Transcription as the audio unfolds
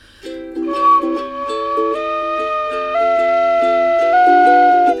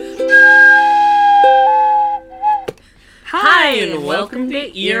welcome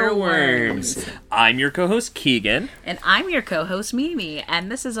to Earworms. I'm your co-host Keagan. And I'm your co-host Mimi, and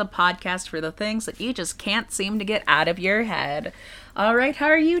this is a podcast for the things that you just can't seem to get out of your head. All right, how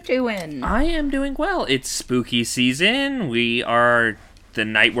are you doing? I am doing well. It's spooky season. We are, the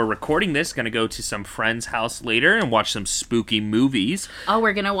night we're recording this, going to go to some friend's house later and watch some spooky movies. Oh,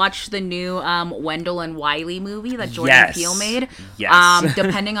 we're going to watch the new Wendell and Wiley movie that Jordan Peele made. Yes.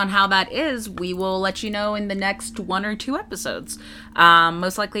 Depending on how that is, we will let you know in the next 1 or 2 episodes.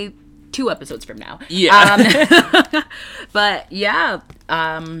 Most likely 2 episodes from now. Yeah. But yeah,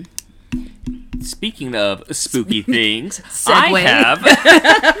 speaking of spooky things, Segue. I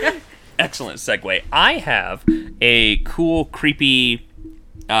have... Excellent segue. I have a cool, creepy...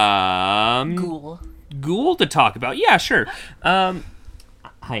 Ghoul to talk about. Yeah, sure. Hi,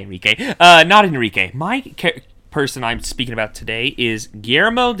 Enrique. Not Enrique. My person I'm speaking about today is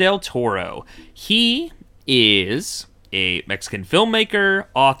Guillermo del Toro. He is a Mexican filmmaker,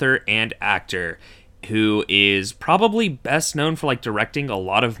 author, and actor who is probably best known for like directing a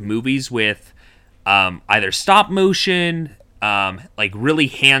lot of movies with either stop motion, like really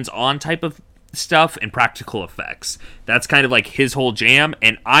hands-on type of stuff, and practical effects. That's kind of like his whole jam,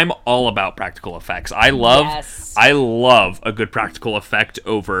 and I'm all about practical effects. I love a good practical effect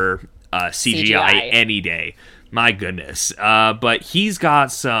over CGI any day. My goodness. But he's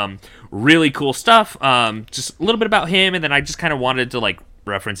got some really cool stuff. Just a little bit about him, and then I just kind of wanted to like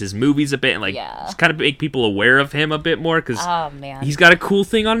reference his movies a bit and like just kind of make people aware of him a bit more, because he's got a cool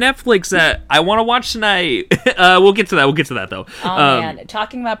thing on Netflix that I want to watch tonight. We'll get to that though. Man,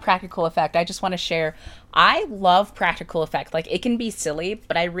 talking about practical effect, I just want to share, I love practical effect. Like, it can be silly,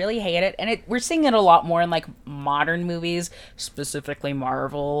 but I really hate it, and we're seeing it a lot more in like modern movies, specifically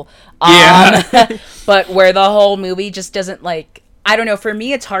Marvel. But where the whole movie just doesn't, like, I don't know, for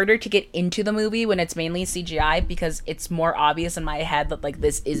me it's harder to get into the movie when it's mainly CGI, because it's more obvious in my head that like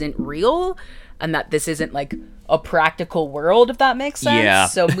this isn't real and that this isn't like a practical world, if that makes sense. Yeah.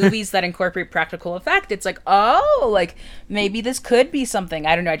 So movies that incorporate practical effect, it's like, oh, like maybe this could be something.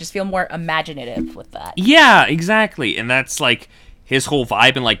 I don't know, I just feel more imaginative with that. Yeah, exactly. And that's like his whole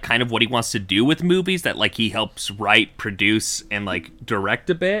vibe and like kind of what he wants to do with movies, that like he helps write, produce, and like direct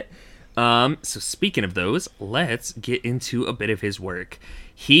a bit. So speaking of those, let's get into a bit of his work.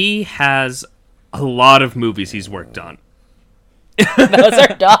 He has a lot of movies he's worked on. Those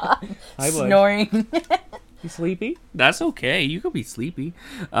are dogs snoring. You sleepy? That's okay. You could be sleepy.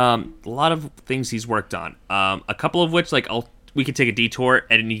 A lot of things he's worked on. A couple of which, like, we could take a detour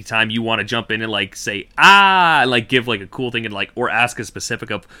at any time you want to jump in and like say like give like a cool thing and like, or ask a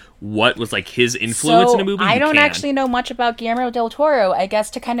specific of what was like his influence in a movie. I don't actually know much about Guillermo del Toro. I guess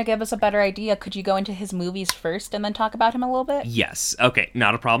to kind of give us a better idea, could you go into his movies first and then talk about him a little bit? Yes. Okay.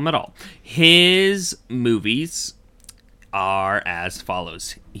 Not a problem at all. His movies are as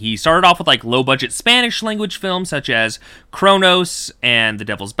follows. He started off with like low budget Spanish language films such as Kronos and The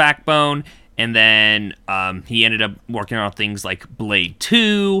Devil's Backbone. And then he ended up working on things like Blade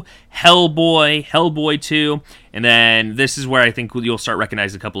 2, Hellboy 2. And then this is where I think you'll start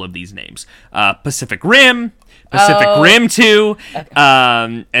recognizing a couple of these names. Pacific Rim 2. Okay.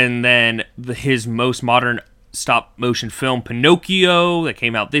 And then his most modern stop motion film, Pinocchio, that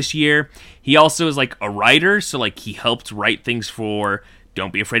came out this year. He also is like a writer, so like he helped write things for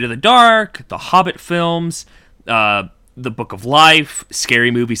Don't Be Afraid of the Dark, the Hobbit films, The Book of Life,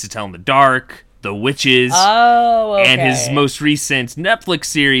 Scary Movies to Tell in the Dark, The Witches, and his most recent Netflix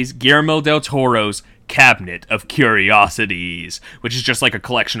series, Guillermo del Toro's Cabinet of Curiosities, which is just like a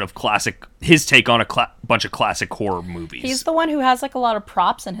collection of his take on a bunch of classic horror movies. He's the one who has like a lot of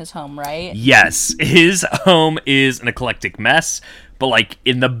props in his home, right? Yes, his home is an eclectic mess, but like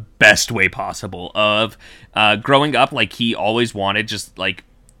in the best way possible. Of growing up, like he always wanted just like,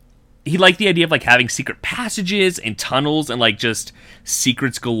 he liked the idea of like having secret passages and tunnels and like just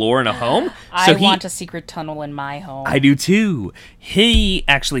secrets galore in a home. I want a secret tunnel in my home. I do too. He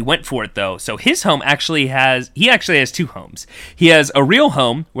actually went for it though. So his home actually has 2 homes. He has a real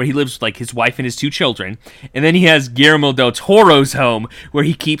home where he lives with like his wife and his 2 children. And then he has Guillermo del Toro's home where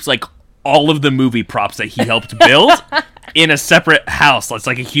he keeps like all of the movie props that he helped build in a separate house. That's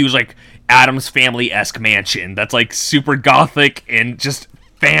like a huge like Addams Family-esque mansion that's like super gothic and just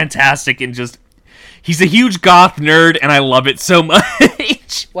fantastic, and just he's a huge goth nerd and I love it so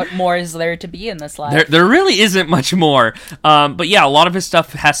much. What more is there to be in this life? There really isn't much more. But yeah, a lot of his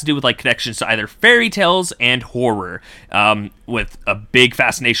stuff has to do with like connections to either fairy tales and horror, with a big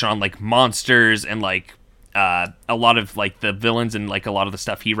fascination on like monsters, and like a lot of like the villains and like a lot of the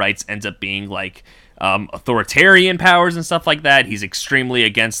stuff he writes ends up being like authoritarian powers and stuff like that. He's extremely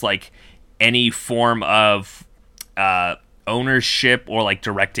against like any form of ownership or like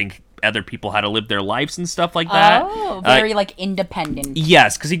directing other people how to live their lives and stuff like that. Oh, very like independent.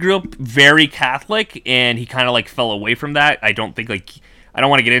 Yes, because he grew up very Catholic and he kind of like fell away from that. I don't think like I don't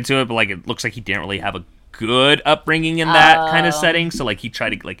want to get into it, but like it looks like he didn't really have a good upbringing in that kind of setting. So like he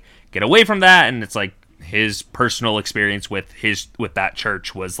tried to like get away from that, and it's like his personal experience with that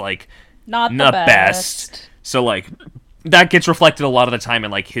church was like not the best. So like that gets reflected a lot of the time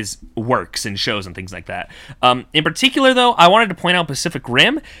in like his works and shows and things like that. In particular, though, I wanted to point out Pacific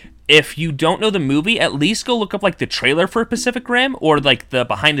Rim. If you don't know the movie, at least go look up like the trailer for Pacific Rim or like the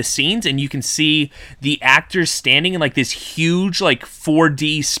behind the scenes, and you can see the actors standing in like this huge like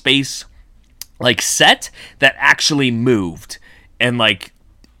 4D space like set that actually moved and like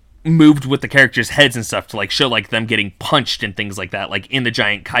moved with the characters' heads and stuff to like show like them getting punched and things like that, like in the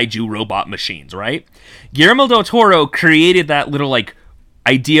giant kaiju robot machines, right? Guillermo del Toro created that little like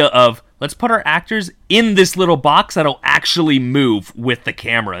idea of let's put our actors in this little box that'll actually move with the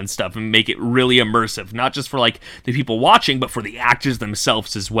camera and stuff and make it really immersive, not just for like the people watching, but for the actors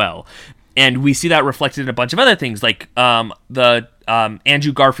themselves as well. And we see that reflected in a bunch of other things, like the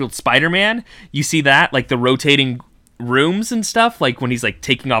Andrew Garfield Spider-Man. You see that, like the rotating rooms and stuff, like when he's like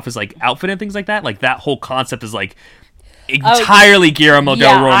taking off his like outfit and things like that. Like that whole concept is like entirely Guillermo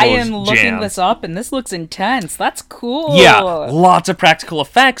del Toro's I am looking jam. this up, and this looks intense. That's cool. Yeah, lots of practical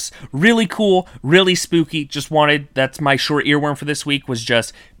effects, really cool, really spooky. That's my short earworm for this week, was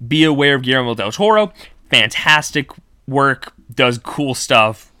just be aware of Guillermo del Toro. Fantastic work, does cool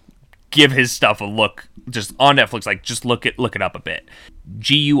stuff. Give his stuff a look. Just on Netflix, like just look it up a bit.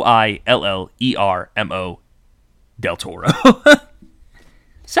 Guillermo del Toro.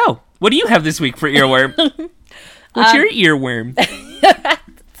 So, what do you have this week for earworm? What's your earworm?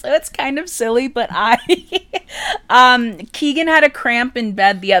 So it's kind of silly, but Keagan had a cramp in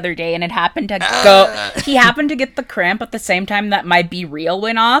bed the other day, and it happened to he happened to get the cramp at the same time that my Be Real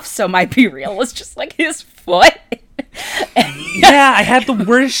went off, so my Be Real was just like his foot. Yeah, I had the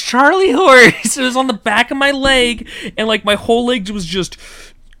worst Charlie horse. It was on the back of my leg, and like my whole leg was just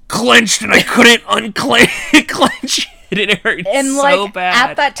clenched, and I couldn't unclench it. It hurt and so bad.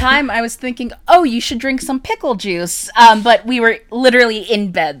 At that time, I was thinking, oh, you should drink some pickle juice. But we were literally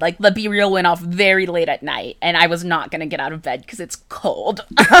in bed. Like, the Be Real went off very late at night, and I was not going to get out of bed because it's cold.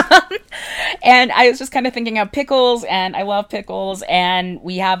 And I was just kind of thinking of pickles, and I love pickles, and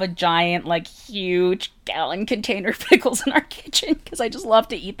we have a giant, like, huge gallon container of pickles in our kitchen because I just love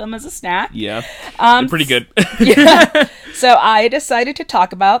to eat them as a snack. Yeah, they're pretty good. Yeah. So I decided to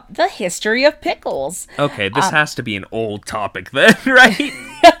talk about the history of pickles. Okay, this has to be an old topic then, right?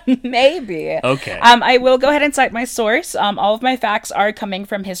 Maybe. Okay. I will go ahead and cite my source. All of my facts are coming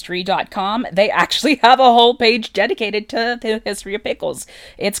from history.com. They actually have a whole page dedicated to the history of pickles.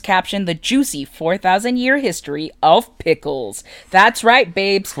 It's captioned The Juicy 4,000-Year History of Pickles. That's right,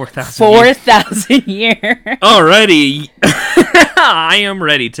 babes. 4,000 years. Alrighty. I am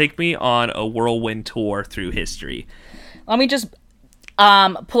ready. Take me on a whirlwind tour through history. Let me just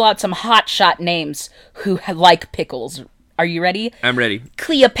pull out some hotshot names who like pickles. Are you ready? I'm ready.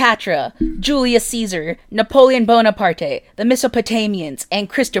 Cleopatra, Julius Caesar, Napoleon Bonaparte, the Mesopotamians, and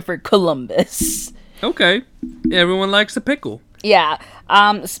Christopher Columbus. Okay. Everyone likes a pickle. Yeah.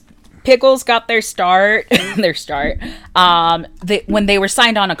 Pickles got their start, when they were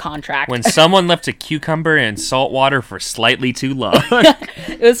signed on a contract. When someone left a cucumber in salt water for slightly too long.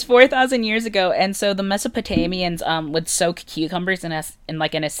 It was 4,000 years ago, and so the Mesopotamians would soak cucumbers in an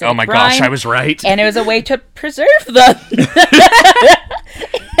acidic Oh my brine, gosh, I was right. and it was a way to preserve them.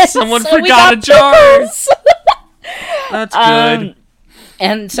 Someone so forgot a jar. Pickles. That's good.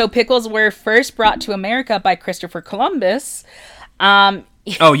 And so pickles were first brought to America by Christopher Columbus.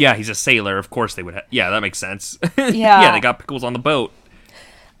 Oh, yeah, he's a sailor. Of course they would have. Yeah, that makes sense. Yeah. Yeah, they got pickles on the boat.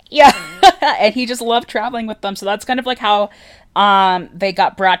 Yeah. And he just loved traveling with them. So that's kind of like how they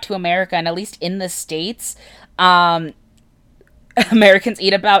got brought to America. And at least in the States, Americans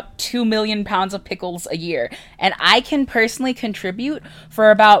eat about 2 million pounds of pickles a year. And I can personally contribute for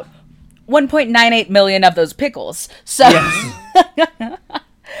about 1.98 million of those pickles. So... Yes.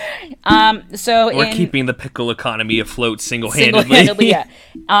 We're keeping the pickle economy afloat single-handedly. Yeah.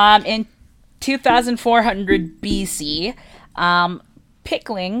 In 2400 BC,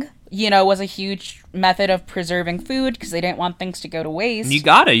 pickling, was a huge method of preserving food because they didn't want things to go to waste. You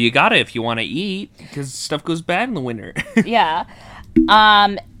gotta if you want to eat, because stuff goes bad in the winter. Yeah.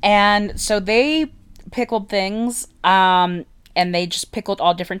 And so they pickled things, and they just pickled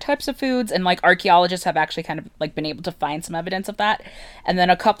all different types of foods, and like archaeologists have actually kind of like been able to find some evidence of that. And then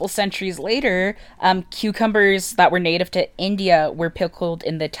a couple centuries later, cucumbers that were native to India were pickled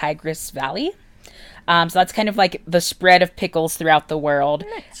in the Tigris Valley. So that's kind of like the spread of pickles throughout the world.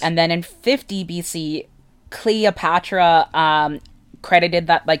 Nice. And then in 50 BC, Cleopatra credited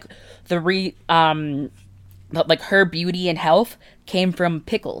that like like her beauty and health came from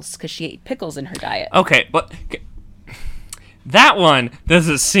pickles because she ate pickles in her diet. Okay, but that one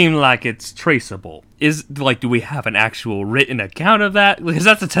doesn't seem like it's traceable. Do we have an actual written account of that? Because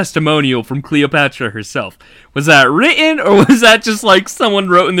that's a testimonial from Cleopatra herself. Was that written, or was that just like someone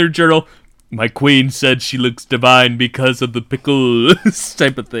wrote in their journal, "My queen said she looks divine because of the pickles,"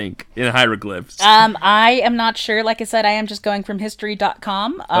 type of thing in hieroglyphs? I am not sure. Like I said, I am just going from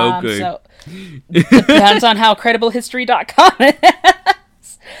history.com. Okay. So it depends on how credible history.com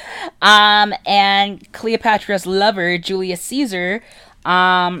is. And Cleopatra's lover, Julius Caesar,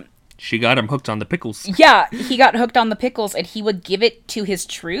 She got him hooked on the pickles. yeah, he got hooked on the pickles, and he would give it to his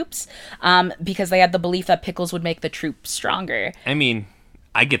troops because they had the belief that pickles would make the troops stronger. I mean,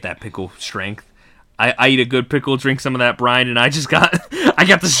 I get that pickle strength. I eat a good pickle, drink some of that brine, and I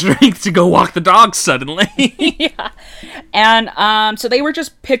got the strength to go walk the dog suddenly. Yeah. And so they were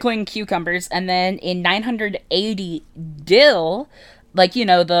just pickling cucumbers, and then in 980, dill, like,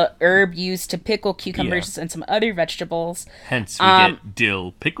 the herb used to pickle cucumbers and some other vegetables. Hence, we get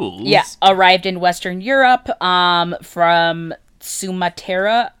dill pickles. Yeah, arrived in Western Europe from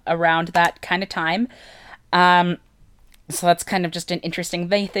Sumatra around that kind of time. So that's kind of just an interesting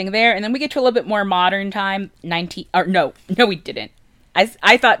thing there. And then we get to a little bit more modern time. No, we didn't. I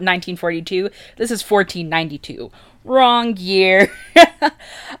thought 1942. This is 1492. Wrong year.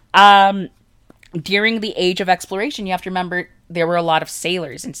 During the age of exploration, you have to remember there were a lot of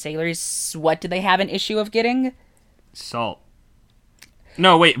sailors. And sailors, what did they have an issue of getting? Salt.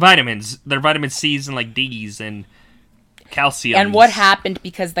 No, wait, vitamins. They're vitamin C's and like D's and calcium. And what happened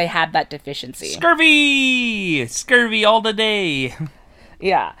because they had that deficiency? Scurvy! Scurvy all the day.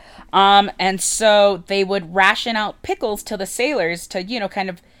 Yeah. And so they would ration out pickles to the sailors to, kind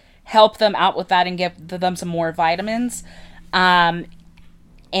of help them out with that and give them some more vitamins. And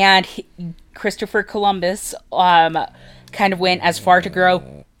Christopher Columbus kind of went as far to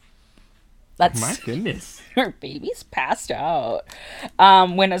grow... My goodness. Her baby's passed out.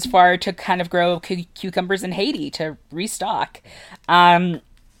 Went as far to kind of grow cucumbers in Haiti to restock. And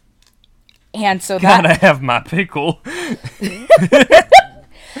so that... Gotta have my pickle.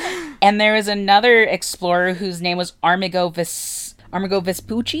 And there was another explorer whose name was Amerigo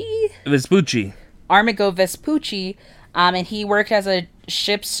Vespucci? Amerigo Vespucci. And he worked as a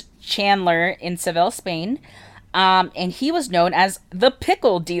ship's chandler in Seville, Spain. And he was known as the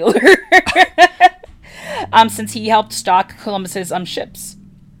pickle dealer. Since he helped stock Columbus's ships.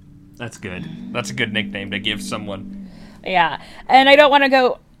 That's good. That's a good nickname to give someone. Yeah. And I don't want to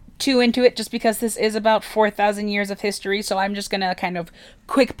go too into it just because this is about 4,000 years of history, so I'm just going to kind of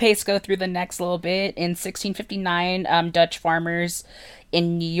quick pace go through the next little bit. In 1659, Dutch farmers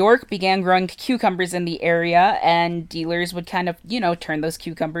in New York began growing cucumbers in the area, and dealers would kind of, turn those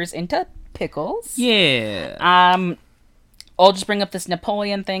cucumbers into pickles. Yeah. I'll just bring up this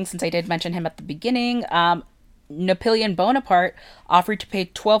Napoleon thing since I did mention him at the beginning. Napoleon Bonaparte offered to pay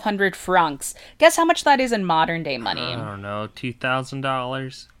 1,200 francs. Guess how much that is in modern day money? I don't know, $2,000?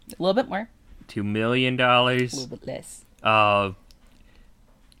 A little bit more. $2 million? A little bit less.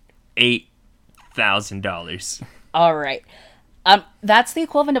 $8,000. All right. That's the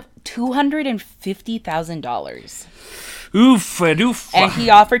equivalent of $250,000. Oof. And he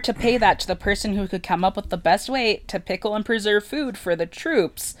offered to pay that to the person who could come up with the best way to pickle and preserve food for the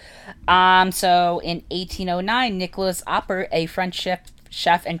troops. So in 1809, Nicolas Appert, a French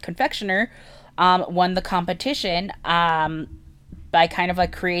chef and confectioner, won the competition by kind of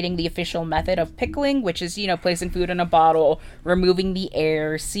like creating the official method of pickling, which is, placing food in a bottle, removing the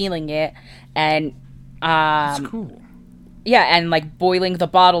air, sealing it, and That's cool. Yeah, and like boiling the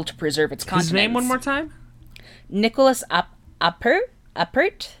bottle to preserve its contents. His name one more time? Nicolas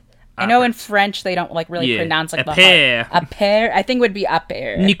Appert. I know in French they don't really pronounce like Appert. Appert. I think it would be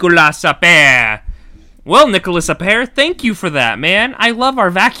Appert. Nicolas Appert. Well, Nicolas Appert, thank you for that, man. I love our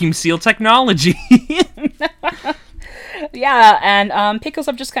vacuum seal technology. Yeah, and pickles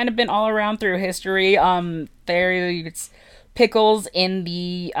have just kind of been all around through history. There's pickles in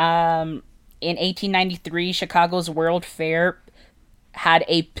the in 1893 Chicago's World Fair had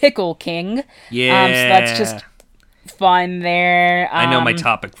a pickle king. Yeah. So that's just fun there. I know my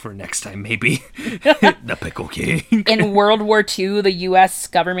topic for next time, maybe. The Pickle King. In World War II, the U.S.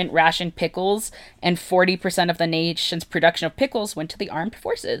 government rationed pickles, and 40% of the nation's production of pickles went to the armed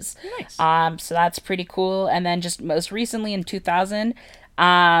forces. Nice. So that's pretty cool. And then just most recently in 2000,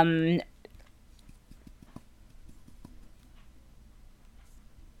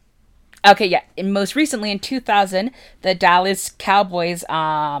 Okay, yeah. And most recently in 2000, the Dallas Cowboys.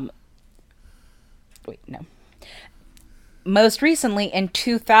 Wait, no. Most recently in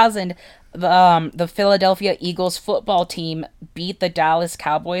 2000, the Philadelphia Eagles football team beat the Dallas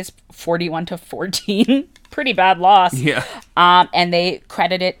Cowboys 41-14. Pretty bad loss. Yeah. And they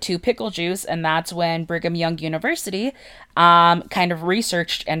credit it to pickle juice, and that's when Brigham Young University kind of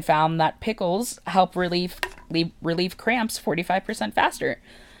researched and found that pickles help relieve cramps 45% faster.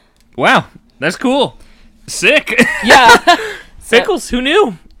 Wow, that's cool. Sick. Yeah. Pickles, who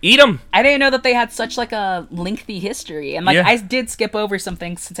knew? Eat them. I didn't know that they had such like a lengthy history, and like Yeah. I did skip over some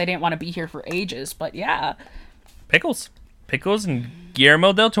things since I didn't want to be here for ages, but yeah. Pickles and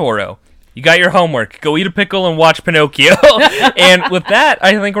Guillermo del Toro. You got your homework. Go eat a pickle and watch Pinocchio. And with that,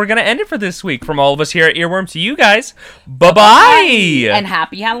 I think we're going to end it for this week. From all of us here at Earworm to you guys, bye-bye. And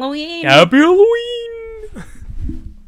happy Halloween. Happy Halloween.